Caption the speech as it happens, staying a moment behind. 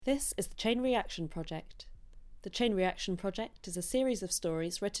This is the Chain Reaction Project. The Chain Reaction Project is a series of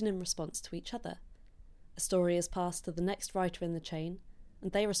stories written in response to each other. A story is passed to the next writer in the chain,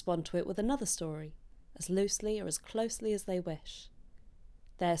 and they respond to it with another story, as loosely or as closely as they wish.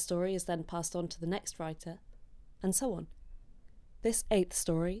 Their story is then passed on to the next writer, and so on. This 8th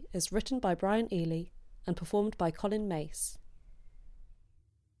story is written by Brian Eley and performed by Colin Mace.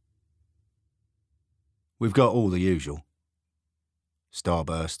 We've got all the usual.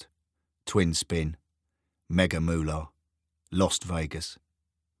 Starburst, Twin Spin, Mega Moolah, Lost Vegas.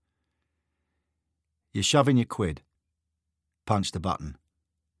 You shove in your quid, punch the button,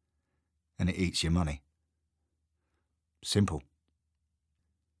 and it eats your money. Simple.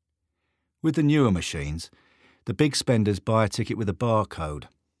 With the newer machines, the big spenders buy a ticket with a barcode,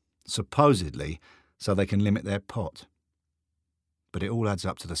 supposedly so they can limit their pot. But it all adds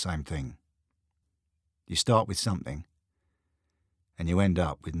up to the same thing. You start with something, and you end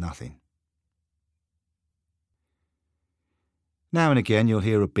up with nothing. Now and again you'll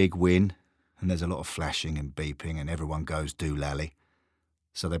hear a big win, and there's a lot of flashing and beeping, and everyone goes doolally,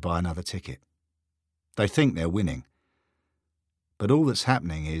 so they buy another ticket. They think they're winning, but all that's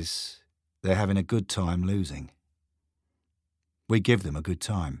happening is they're having a good time losing. We give them a good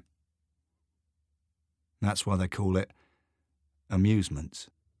time. That's why they call it amusements.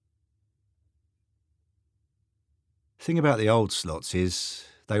 The thing about the old slots is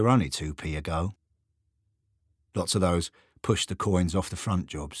they were only 2p a go. Lots of those push the coins off the front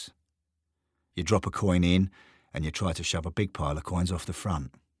jobs. You drop a coin in and you try to shove a big pile of coins off the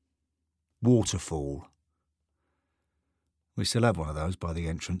front. Waterfall. We still have one of those by the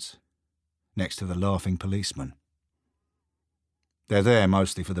entrance, next to the laughing policeman. They're there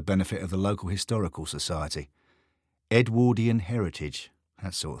mostly for the benefit of the local historical society. Edwardian heritage,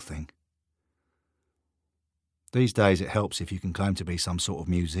 that sort of thing. These days it helps if you can claim to be some sort of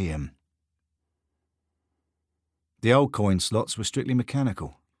museum. The old coin slots were strictly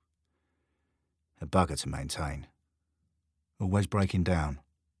mechanical. A bugger to maintain. Always breaking down.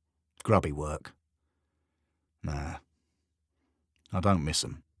 Grubby work. Nah, I don't miss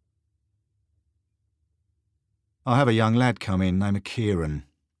them. I have a young lad come in named Kieran.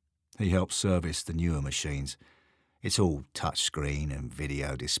 He helps service the newer machines. It's all touch screen and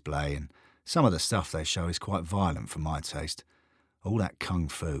video display, and some of the stuff they show is quite violent for my taste. All that kung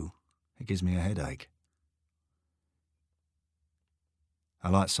fu, it gives me a headache. I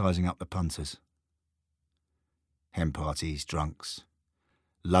like sizing up the punters. Hen parties, drunks,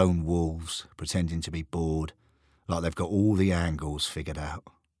 lone wolves pretending to be bored, like they've got all the angles figured out.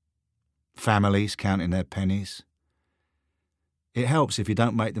 Families counting their pennies. It helps if you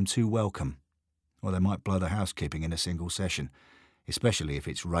don't make them too welcome, or they might blow the housekeeping in a single session, especially if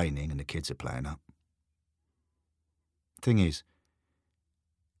it's raining and the kids are playing up. Thing is,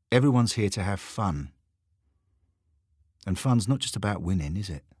 everyone's here to have fun. And fun's not just about winning, is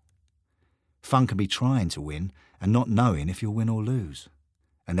it? Fun can be trying to win and not knowing if you'll win or lose,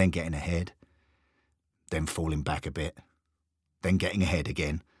 and then getting ahead, then falling back a bit, then getting ahead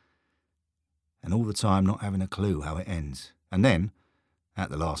again, and all the time not having a clue how it ends, and then, at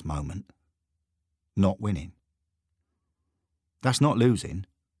the last moment, not winning. That's not losing.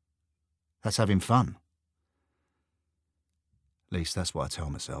 That's having fun. At least that's what I tell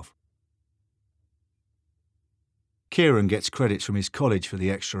myself. Kieran gets credits from his college for the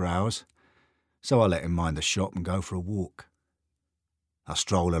extra hours, so I let him mind the shop and go for a walk. I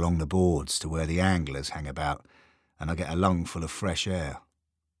stroll along the boards to where the anglers hang about, and I get a lungful of fresh air.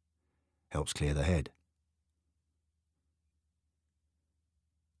 Helps clear the head.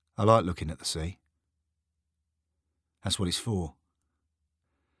 I like looking at the sea. That's what it's for.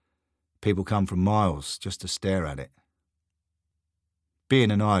 People come from miles just to stare at it.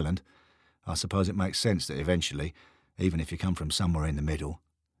 Being an island, I suppose it makes sense that eventually, even if you come from somewhere in the middle,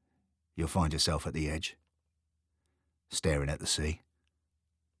 you'll find yourself at the edge, staring at the sea.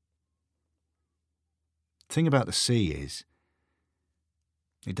 The thing about the sea is,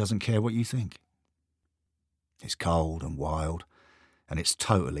 it doesn't care what you think. It's cold and wild, and it's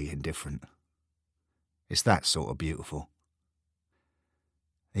totally indifferent. It's that sort of beautiful.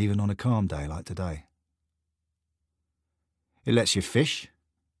 Even on a calm day like today. It lets you fish.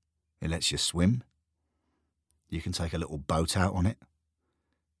 It lets you swim. You can take a little boat out on it.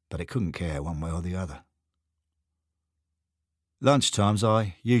 But it couldn't care one way or the other. Lunchtimes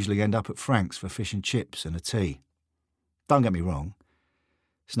I usually end up at Frank's for fish and chips and a tea. Don't get me wrong,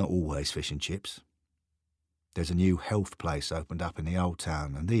 it's not always fish and chips. There's a new health place opened up in the old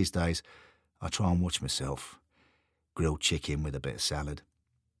town, and these days I try and watch myself. Grilled chicken with a bit of salad.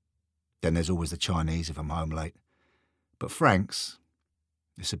 Then there's always the Chinese if I'm home late. But Frank's,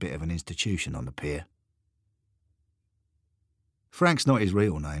 It's a bit of an institution on the pier. Frank's not his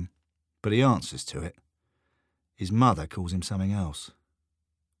real name, but he answers to it. His mother calls him something else.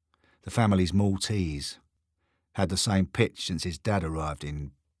 The family's Maltese. Had the same pitch since his dad arrived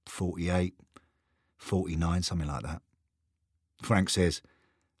in 48, 49, something like that. Frank says,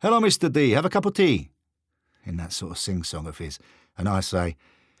 "Hello, Mr. D, have a cup of tea," in that sort of sing-song of his, and I say,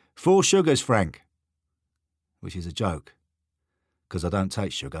 "4 sugars, Frank," which is a joke, because I don't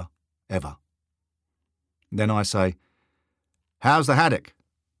take sugar, ever. Then I say, "How's the haddock?"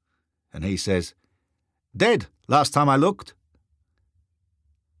 And he says, "Dead, last time I looked."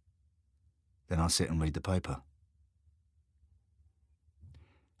 Then I sit and read the paper.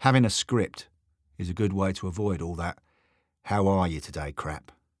 Having a script is a good way to avoid all that "how are you today"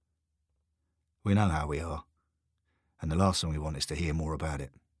 crap. We know how we are, and the last thing we want is to hear more about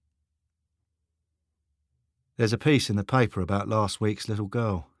it. There's a piece in the paper about last week's little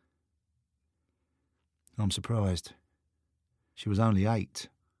girl. I'm surprised. She was only 8.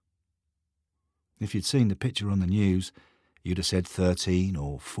 If you'd seen the picture on the news, you'd have said 13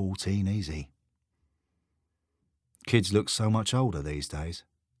 or 14 easy. Kids look so much older these days.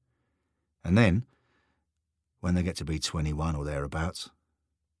 And then, when they get to be 21 or thereabouts,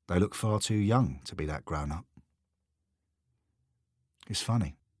 they look far too young to be that grown up. It's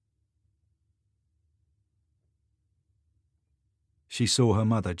funny. She saw her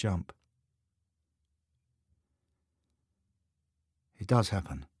mother jump. It does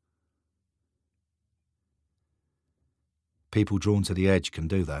happen. People drawn to the edge can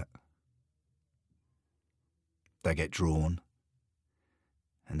do that. They get drawn,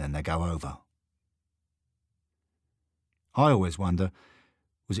 and then they go over. I always wonder,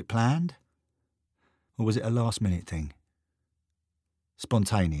 was it planned? Or was it a last-minute thing?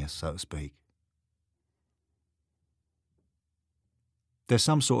 Spontaneous, so to speak. There's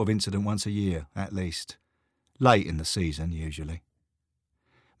some sort of incident once a year, at least. Late in the season, usually.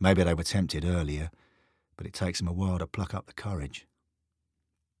 Maybe they were tempted earlier, but it takes them a while to pluck up the courage.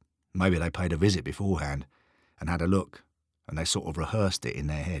 Maybe they paid a visit beforehand and had a look, and they sort of rehearsed it in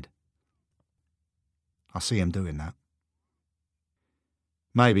their head. I see them doing that.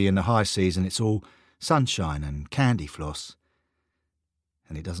 Maybe in the high season it's all sunshine and candy floss,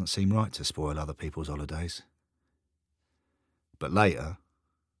 and it doesn't seem right to spoil other people's holidays. But later,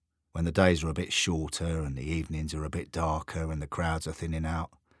 when the days are a bit shorter and the evenings are a bit darker and the crowds are thinning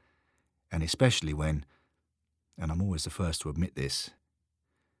out, and especially when, and I'm always the first to admit this,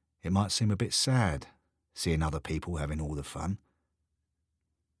 it might seem a bit sad seeing other people having all the fun.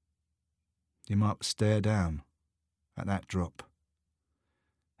 You might stare down at that drop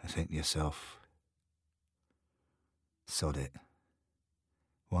and think to yourself, sod it.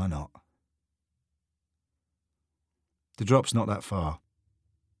 Why not? The drop's not that far.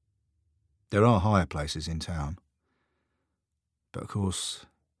 There are higher places in town. But of course,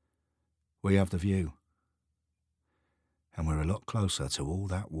 we have the view. And we're a lot closer to all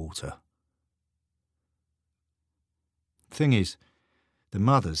that water. Thing is, the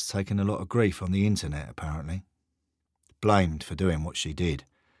mother's taken a lot of grief on the internet, apparently. Blamed for doing what she did.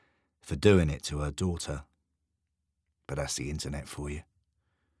 For doing it to her daughter. But that's the internet for you.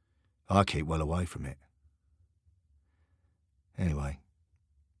 I keep well away from it. Anyway,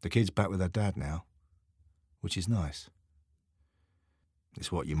 the kid's back with her dad now, which is nice.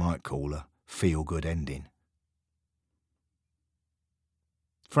 It's what you might call a feel-good ending.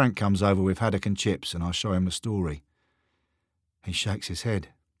 Frank comes over with haddock and chips and I show him the story. He shakes his head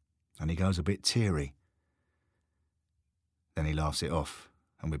and he goes a bit teary. Then he laughs it off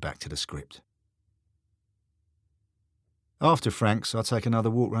and we're back to the script. After Frank's, I take another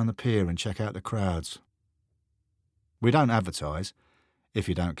walk round the pier and check out the crowds. We don't advertise, if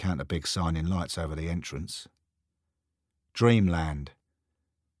you don't count the big sign in lights over the entrance. Dreamland.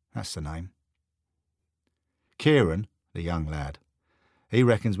 That's the name. Kieran, the young lad, he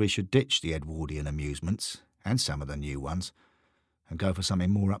reckons we should ditch the Edwardian amusements, and some of the new ones, and go for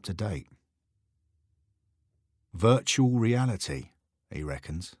something more up to date. Virtual reality, he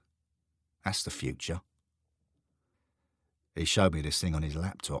reckons. That's the future. He showed me this thing on his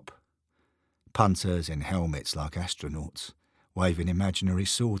laptop. Punters in helmets like astronauts, waving imaginary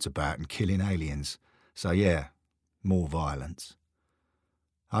swords about and killing aliens. So yeah, more violence.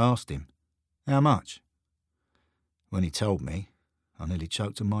 I asked him, how much? When he told me, I nearly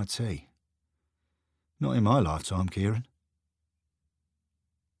choked on my tea. Not in my lifetime, Kieran.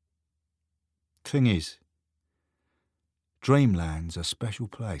 Thing is, Dreamland's a special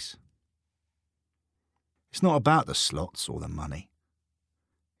place. It's not about the slots or the money.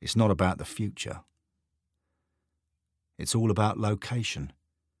 It's not about the future. It's all about location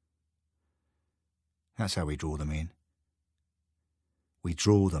That's how we draw them in. We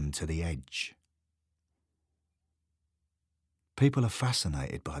draw them to the edge. People are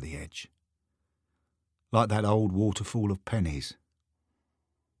fascinated by the edge, like that old waterfall of pennies.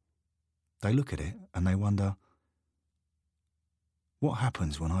 They look at it and they wonder, what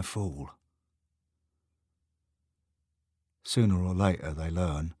happens when I fall? Sooner or later they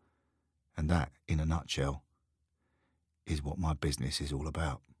learn, and that, in a nutshell, is what my business is all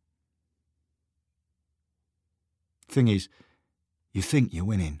about. Thing is, you think you're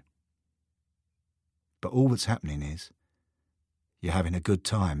winning, but all that's happening is you're having a good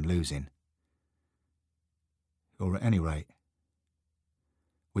time losing. Or at any rate,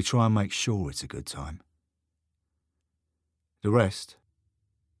 we try and make sure it's a good time. The rest,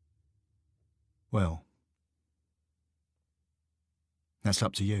 well, that's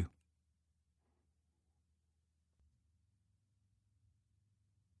up to you.